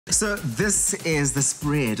So this is the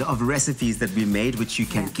spread of recipes that we made, which you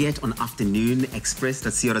can get on Afternoon Express.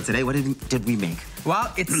 Let's see what today. What did we make?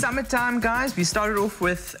 Well, it's summertime, guys. We started off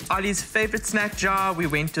with Ollie's favorite snack jar. We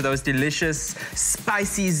went to those delicious,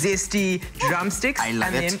 spicy, zesty drumsticks. I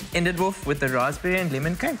love it. And then ended off with the raspberry and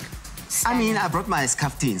lemon cake. I mean, I brought my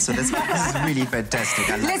scaffteen, so this is really fantastic.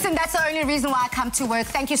 Listen, that's the only reason why I come to work.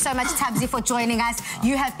 Thank you so much, Tabzi, for joining us.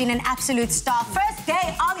 You have been an absolute star. First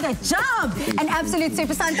day on the job. An absolute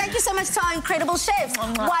superstar. And thank you so much to our incredible chefs.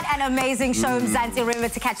 What an amazing show, Mzansi. Remember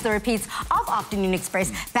to catch the repeats of Afternoon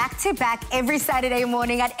Express back to back every Saturday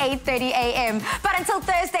morning at 8:30 a.m. But until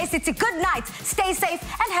Thursday, it's a good night. Stay safe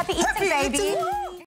and happy eating, baby.